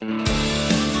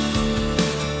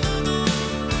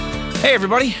Hey,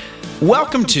 everybody.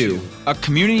 Welcome to a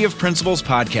Community of Principals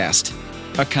podcast,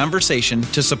 a conversation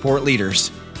to support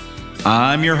leaders.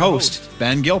 I'm your host,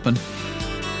 Ben Gilpin.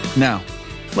 Now,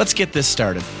 let's get this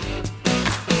started.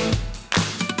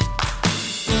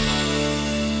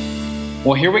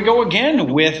 Well, here we go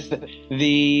again with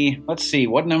let's see,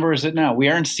 what number is it now? We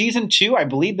are in season 2. I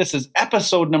believe this is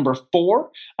episode number 4.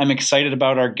 I'm excited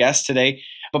about our guest today.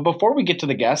 But before we get to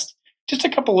the guest, just a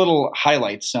couple little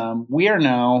highlights. We are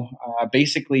now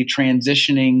basically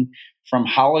transitioning from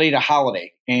holiday to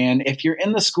holiday. And if you're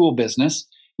in the school business,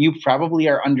 you probably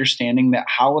are understanding that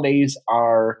holidays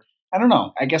are,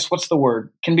 I guess what's the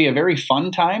word? Can be a very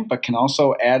fun time, but can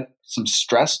also add some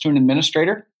stress to an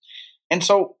administrator. And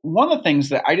so one of the things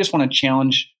that I just want to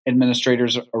challenge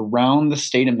administrators around the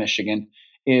state of Michigan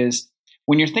is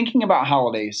when you're thinking about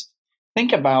holidays,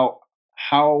 think about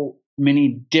how many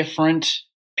different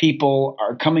people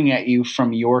are coming at you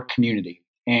from your community.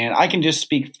 And I can just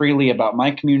speak freely about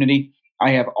my community.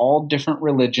 I have all different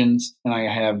religions and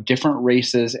I have different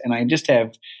races, and I just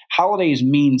have holidays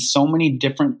mean so many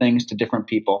different things to different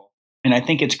people. And I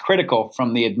think it's critical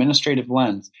from the administrative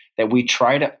lens that we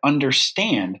try to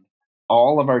understand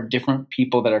all of our different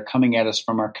people that are coming at us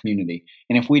from our community.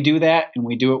 And if we do that and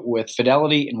we do it with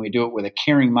fidelity and we do it with a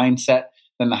caring mindset,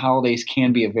 then the holidays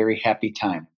can be a very happy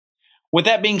time. With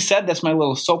that being said, that's my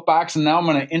little soapbox. And now I'm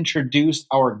going to introduce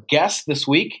our guest this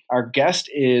week. Our guest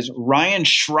is Ryan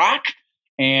Schrock.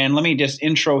 And let me just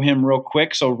intro him real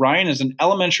quick. So Ryan is an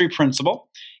elementary principal.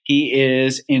 He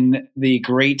is in the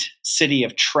great city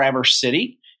of Traverse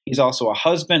City. He's also a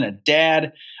husband, a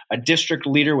dad, a district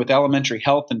leader with elementary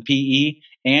health and PE,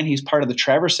 and he's part of the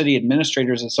Traverse City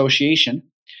Administrators Association.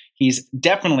 He's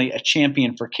definitely a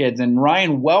champion for kids. And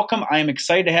Ryan, welcome. I am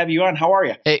excited to have you on. How are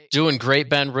you? Hey, doing great,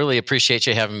 Ben. Really appreciate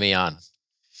you having me on.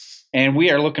 And we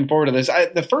are looking forward to this.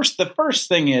 The first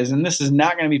thing is, and this is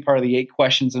not going to be part of the 8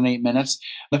 questions in 8 minutes.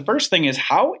 The first thing is,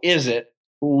 how is it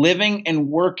living and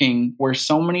working where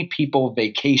so many people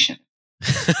vacation?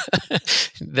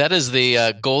 That is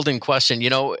the golden question.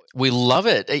 We love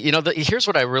it. Here's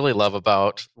what I really love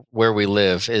about where we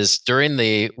live is during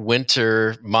the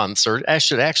winter months, or I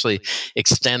should actually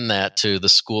extend that to the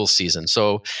school season.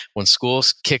 So when school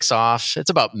kicks off,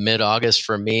 it's about mid-August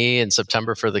for me and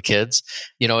September for the kids.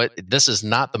 This is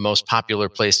not the most popular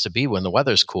place to be when the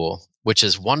weather's cool, which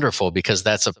is wonderful because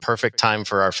that's a perfect time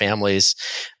for our families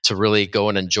to really go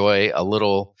and enjoy a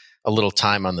little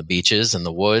time on the beaches and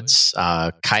the woods,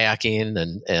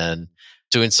 kayaking and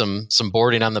doing some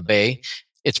boarding on the bay.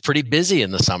 It's pretty busy in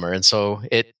the summer. And so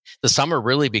the summer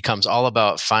really becomes all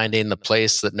about finding the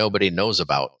place that nobody knows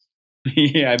about.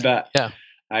 Yeah, I bet. Yeah.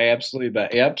 I absolutely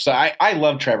bet. Yep. So I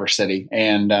love Traverse City,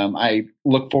 and I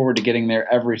look forward to getting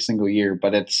there every single year.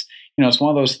 But it's one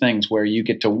of those things where you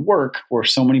get to work where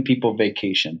so many people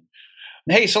vacation.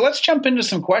 Hey, so let's jump into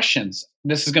some questions.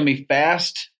 This is going to be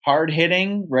fast,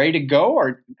 hard-hitting, ready to go,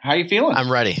 or how you feeling?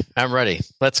 I'm ready.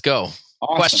 Let's go.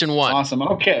 Awesome. Question 1. Awesome.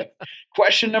 Okay.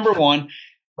 Question number 1.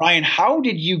 Ryan, how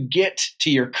did you get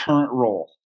to your current role?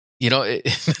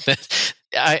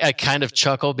 I kind of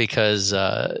chuckle because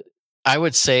I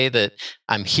would say that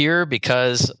I'm here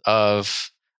because of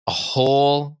a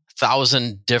whole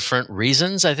 1,000 different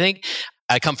reasons, I think.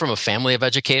 I come from a family of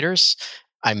educators.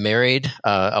 I married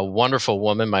a wonderful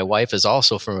woman. My wife is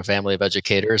also from a family of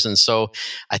educators. And so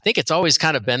I think it's always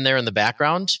kind of been there in the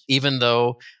background, even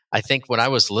though I think when I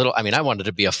was little, I wanted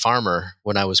to be a farmer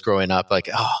when I was growing up. Like,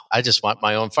 I just want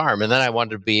my own farm. And then I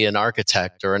wanted to be an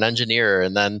architect or an engineer.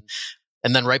 And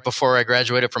then right before I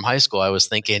graduated from high school, I was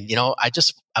thinking,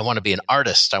 I want to be an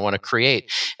artist. I want to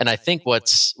create. And I think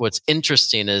what's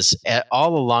interesting is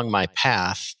all along my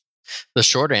path, the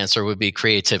short answer would be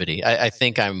creativity. I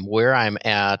think I'm where I'm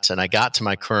at, and I got to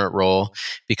my current role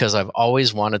because I've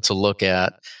always wanted to look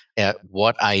at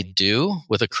what I do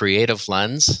with a creative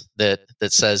lens that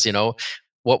says,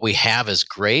 what we have is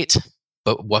great,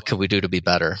 but what can we do to be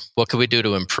better? What can we do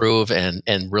to improve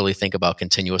and really think about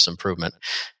continuous improvement?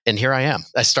 And here I am.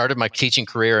 I started my teaching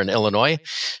career in Illinois.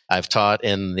 I've taught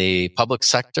in the public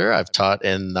sector. I've taught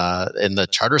in the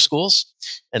charter schools,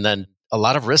 and then a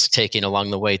lot of risk taking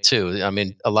along the way too.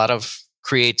 A lot of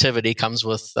creativity comes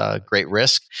with great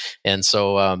risk. And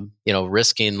so,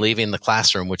 risking leaving the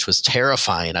classroom, which was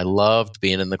terrifying. I loved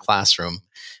being in the classroom,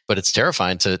 but it's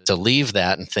terrifying to leave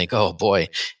that and think, oh boy,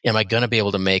 am I going to be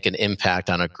able to make an impact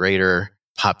on a greater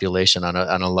population on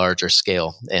a larger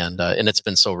scale? And it's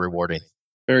been so rewarding.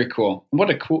 Very cool. What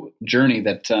a cool journey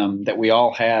that we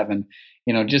all have. And,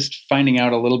 just finding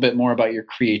out a little bit more about your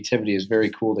creativity is very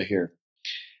cool to hear.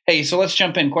 Hey, so let's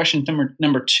jump in. Question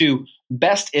number 2,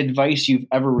 best advice you've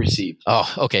ever received. Oh,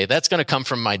 okay. That's going to come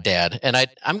from my dad. And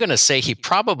I'm going to say he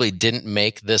probably didn't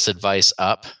make this advice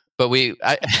up, but he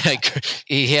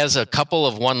has a couple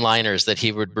of one-liners that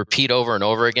he would repeat over and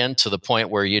over again to the point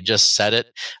where you just said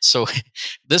it. So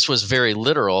this was very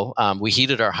literal. We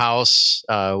heated our house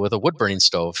with a wood-burning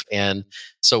stove. And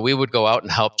so we would go out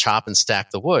and help chop and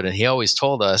stack the wood. And he always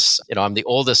told us, I'm the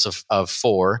oldest of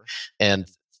 4, and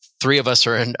 3 of us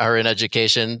are in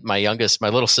education. My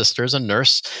little sister is a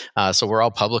nurse, so we're all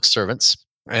public servants.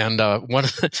 And one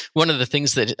of the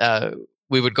things that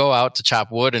we would go out to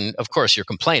chop wood, and of course you're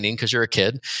complaining because you're a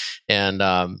kid,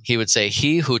 and he would say,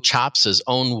 "He who chops his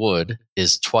own wood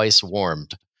is twice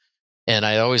warmed." And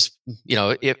I always,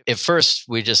 at first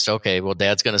we just, okay, well,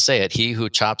 Dad's going to say it. He who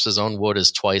chops his own wood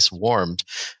is twice warmed.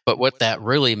 But what that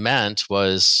really meant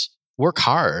was work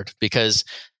hard, because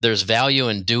there's value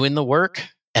in doing the work.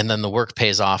 And then the work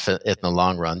pays off in the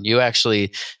long run. You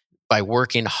actually, by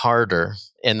working harder,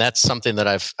 and that's something that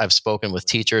I've spoken with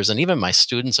teachers and even my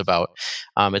students about.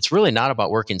 It's really not about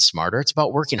working smarter. It's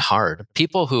about working hard.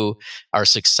 People who are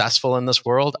successful in this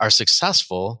world are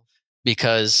successful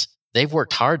because they've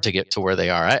worked hard to get to where they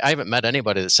are. I haven't met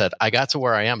anybody that said, I got to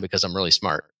where I am because I'm really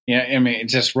smart. Yeah, I mean,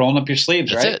 it's just rolling up your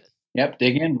sleeves, that's right? It. Yep,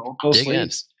 dig in, roll those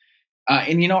sleeves.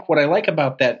 And what I like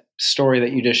about that story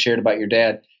that you just shared about your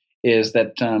dad is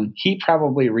that he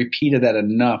probably repeated that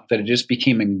enough that it just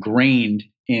became ingrained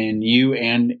in you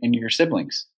and in your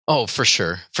siblings. Oh, for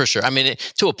sure. I mean,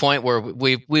 to a point where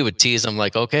we would tease him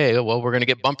like, okay, well, we're going to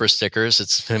get bumper stickers.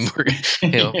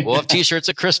 We'll have T-shirts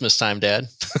at Christmas time, Dad.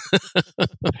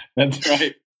 That's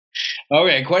right.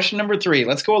 Okay, question number 3.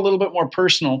 Let's go a little bit more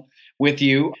personal with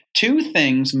you. 2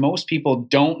 things most people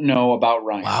don't know about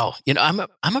Ryan. Wow.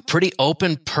 I'm a pretty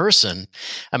open person.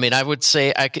 I mean, I would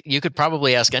say you could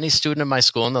probably ask any student in my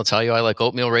school and they'll tell you I like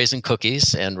oatmeal raisin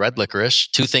cookies and red licorice.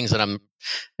 2 things that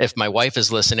if my wife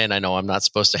is listening, I know I'm not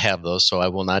supposed to have those, so I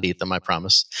will not eat them, I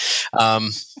promise.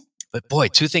 But boy,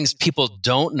 2 things people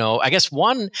don't know. I guess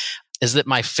one is that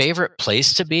my favorite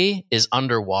place to be is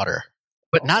underwater.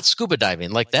 But not scuba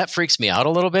diving. Like, that freaks me out a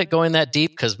little bit, going that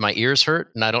deep, because my ears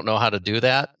hurt and I don't know how to do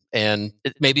that. And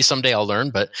maybe someday I'll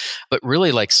learn, but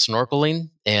really like snorkeling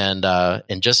and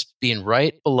just being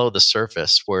right below the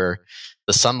surface where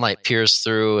the sunlight peers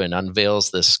through and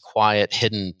unveils this quiet,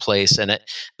 hidden place. And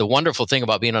the wonderful thing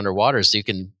about being underwater is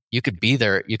you could be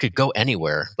there. You could go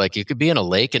anywhere. Like, you could be in a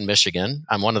lake in Michigan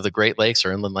on one of the Great Lakes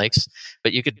or inland lakes,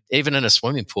 but you could even in a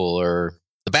swimming pool or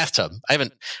the bathtub. I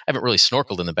haven't really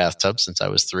snorkeled in the bathtub since I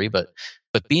was 3, but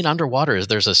being underwater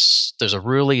there's a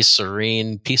really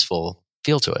serene, peaceful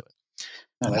feel to it.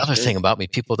 Another thing about me,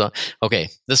 people don't. Okay,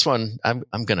 this one I'm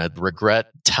going to regret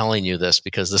telling you this,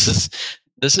 because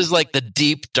this is like the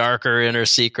deep, darker inner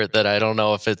secret that I don't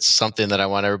know if it's something that I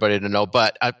want everybody to know,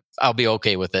 but I'll be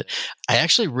okay with it. I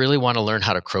actually really want to learn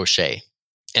how to crochet,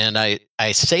 and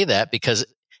I say that because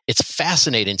it's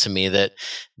fascinating to me that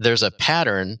there's a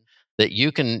pattern that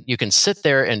you can sit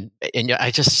there and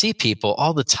I just see people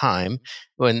all the time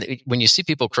when you see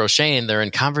people crocheting, they're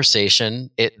in conversation,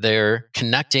 they're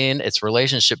connecting, it's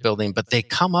relationship building, but they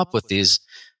come up with these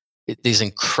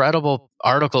incredible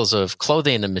articles of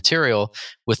clothing and material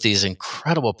with these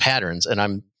incredible patterns.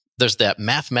 And there's that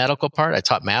mathematical part. I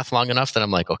taught math long enough that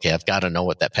I'm like, okay, I've got to know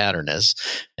what that pattern is.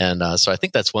 And so I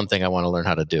think that's one thing I want to learn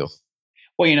how to do.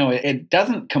 Well, it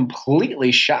doesn't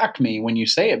completely shock me when you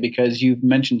say it, because you've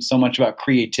mentioned so much about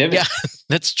creativity. Yeah,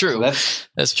 that's true. So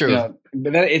that's true.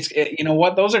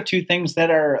 What? Those are 2 things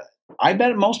that I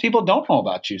bet most people don't know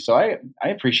about you. So I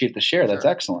appreciate the share. That's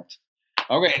excellent.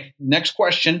 Okay, next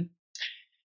question.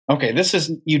 Okay, this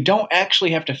is, you don't actually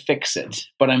have to fix it,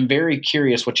 but I'm very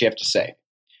curious what you have to say.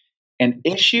 An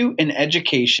issue in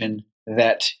education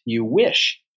that you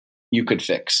wish you could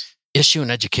fix. Issue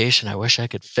in education I wish I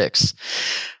could fix.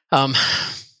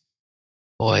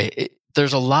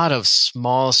 There's a lot of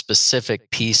small, specific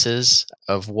pieces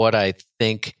of what I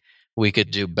think we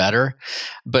could do better.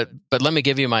 But let me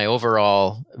give you my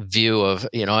overall view of,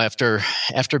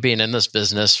 after being in this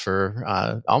business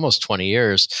for almost 20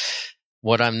 years,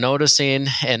 what I'm noticing,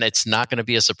 and it's not going to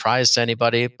be a surprise to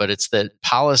anybody, but it's that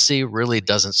policy really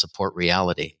doesn't support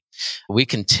reality. We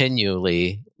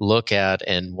continually look at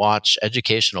and watch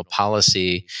educational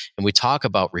policy, and we talk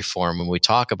about reform, and we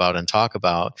talk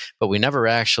about, but we never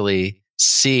actually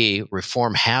see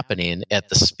reform happening at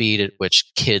the speed at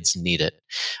which kids need it.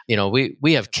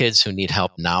 We have kids who need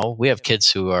help now. We have kids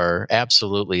who are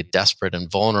absolutely desperate and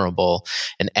vulnerable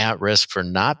and at risk for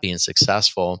not being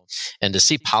successful. And to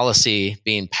see policy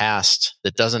being passed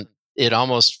that it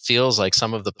almost feels like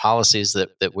some of the policies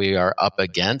that we are up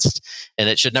against, and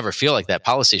it should never feel like that.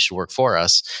 Policy should work for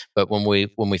us. But when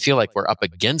we feel like we're up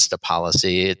against a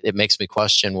policy, it makes me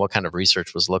question what kind of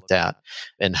research was looked at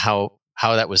and how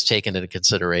that was taken into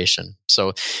consideration.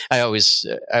 So I always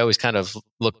kind of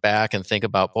look back and think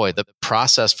about, boy, the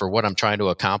process for what I'm trying to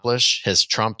accomplish has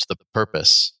trumped the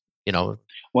purpose,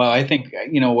 Well, I think,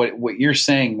 what you're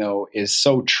saying, though, is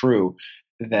so true,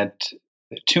 that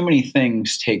too many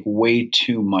things take way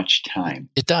too much time.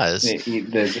 It does.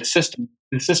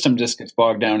 The system just gets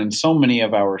bogged down, and so many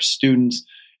of our students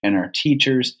and our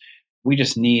teachers,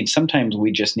 sometimes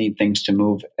we just need things to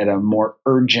move at a more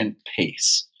urgent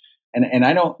pace. And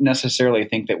I don't necessarily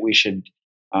think that we should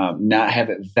not have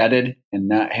it vetted and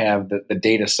not have the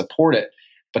data support it.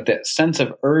 But that sense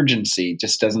of urgency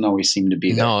just doesn't always seem to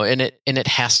be there. No, and it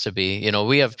has to be.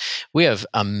 We have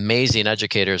amazing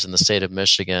educators in the state of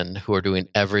Michigan who are doing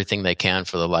everything they can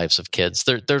for the lives of kids.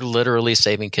 They're literally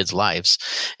saving kids' lives,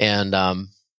 and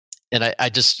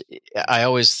I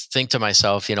always think to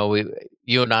myself,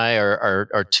 you and I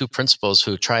are two principals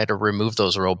who try to remove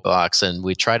those roadblocks, and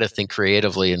we try to think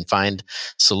creatively and find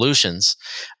solutions.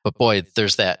 But boy,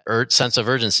 there's that sense of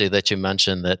urgency that you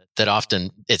mentioned that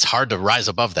often it's hard to rise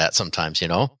above that sometimes,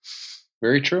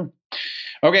 Very true.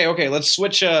 Okay. Let's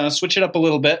switch it up a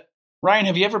little bit. Ryan,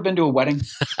 have you ever been to a wedding?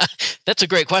 That's a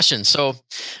great question. So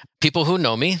people who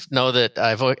know me know that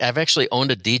I've actually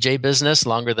owned a DJ business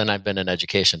longer than I've been in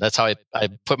education. That's how I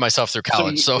put myself through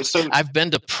college. So I've been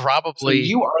to probably... So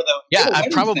you are the...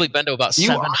 I've probably been to about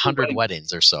 700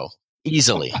 weddings or so,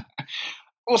 easily.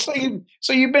 Well, so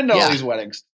you've been to all these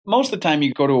weddings. Most of the time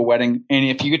you go to a wedding, and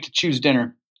if you get to choose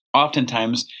dinner,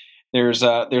 oftentimes there's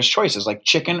choices like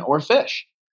chicken or fish.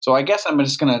 So I guess I'm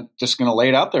just gonna lay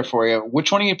it out there for you.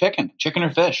 Which one are you picking, chicken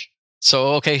or fish?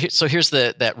 So here's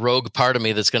that rogue part of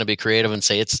me that's going to be creative and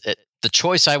say the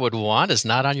choice I would want is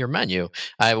not on your menu.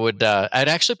 I'd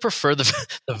actually prefer the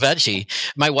veggie.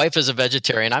 My wife is a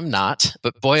vegetarian. I'm not,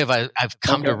 but boy, I've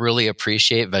come to really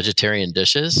appreciate vegetarian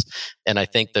dishes. And I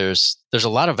think there's a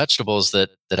lot of vegetables that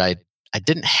I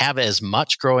didn't have as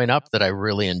much growing up that I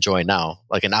really enjoy now,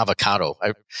 like an avocado.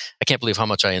 I can't believe how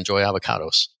much I enjoy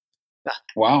avocados.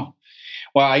 Wow.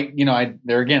 Well,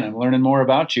 there again, I'm learning more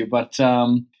about you, but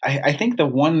I think the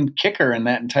one kicker in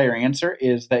that entire answer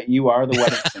is that you are the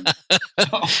wedding singer.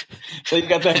 So you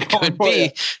got that going for you.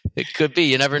 It could be.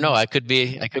 You never know. I could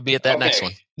be at that next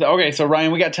one. Okay, so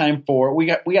Ryan, we got time for we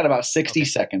got about 60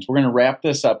 seconds. We're going to wrap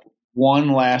this up.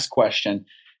 One last question.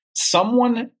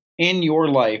 Someone in your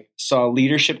life saw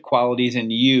leadership qualities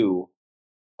in you,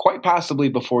 quite possibly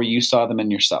before you saw them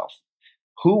in yourself.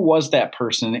 Who was that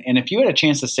person? And if you had a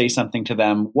chance to say something to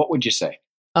them, what would you say?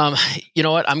 You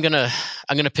know what? I'm gonna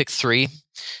pick three,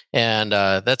 and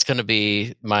that's gonna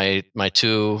be my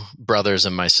two brothers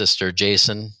and my sister,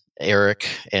 Jason, Eric,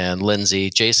 and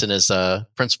Lindsay. Jason is a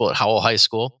principal at Howell High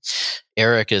School.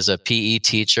 Eric is a PE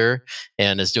teacher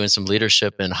and is doing some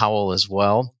leadership in Howell as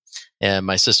well. And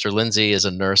my sister Lindsay is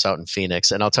a nurse out in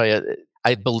Phoenix. And I'll tell you,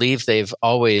 I believe they've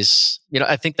always,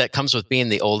 I think that comes with being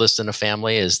the oldest in a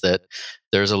family, is that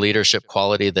there's a leadership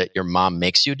quality that your mom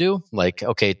makes you do. Like,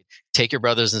 okay, take your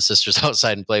brothers and sisters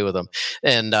outside and play with them.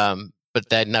 And,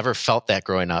 but I never felt that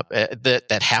growing up.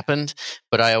 That happened,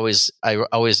 but I always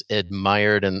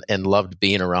admired and loved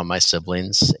being around my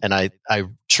siblings. And I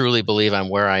truly believe I'm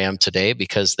where I am today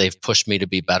because they've pushed me to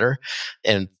be better.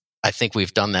 And I think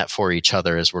we've done that for each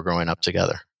other as we're growing up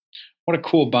together. What a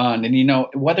cool bond. And,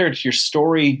 whether it's your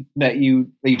story that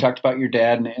you talked about your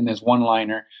dad and his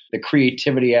one-liner, the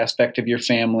creativity aspect of your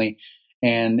family,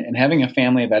 and having a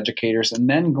family of educators, and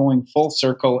then going full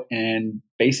circle and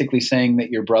basically saying that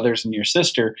your brothers and your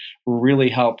sister really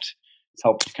helped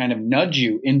kind of nudge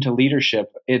you into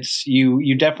leadership. It's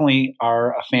you definitely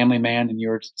are a family man, and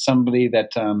you're somebody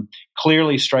that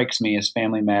clearly strikes me as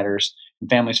family matters and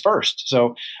families first.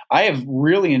 So I have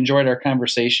really enjoyed our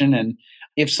conversation. And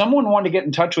if someone wanted to get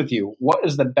in touch with you, what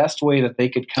is the best way that they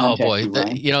could contact you,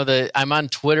 Ryan? I'm on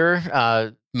Twitter.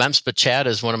 MEMSPA chat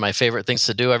is one of my favorite things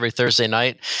to do every Thursday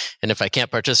night. And if I can't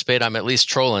participate, I'm at least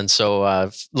trolling. So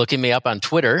looking me up on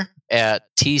Twitter at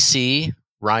TC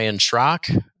Ryan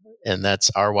Schrock, and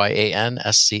that's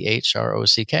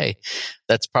RyanSchrock.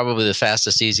 That's probably the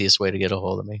fastest, easiest way to get a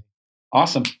hold of me.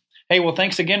 Awesome. Hey, well,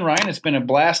 thanks again, Ryan. It's been a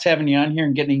blast having you on here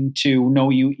and getting to know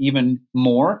you even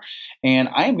more. And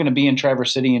I am going to be in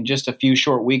Traverse City in just a few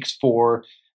short weeks for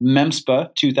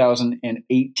MEMSPA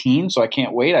 2018. So I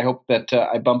can't wait. I hope that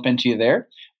I bump into you there.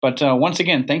 But once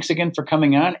again, thanks again for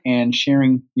coming on and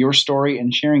sharing your story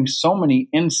and sharing so many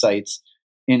insights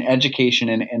in education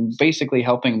and basically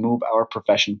helping move our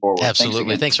profession forward.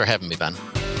 Absolutely. Thanks for having me, Ben.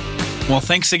 Well,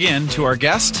 thanks again to our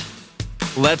guest.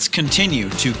 Let's continue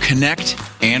to connect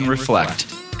and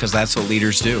reflect, because that's what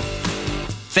leaders do.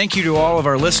 Thank you to all of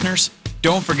our listeners.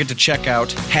 Don't forget to check out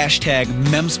hashtag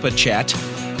 #MEMSPAChat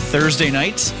Thursday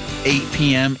nights, 8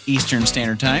 p.m. Eastern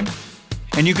Standard Time.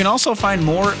 And you can also find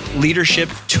more leadership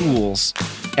tools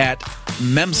at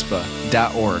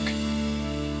memspa.org.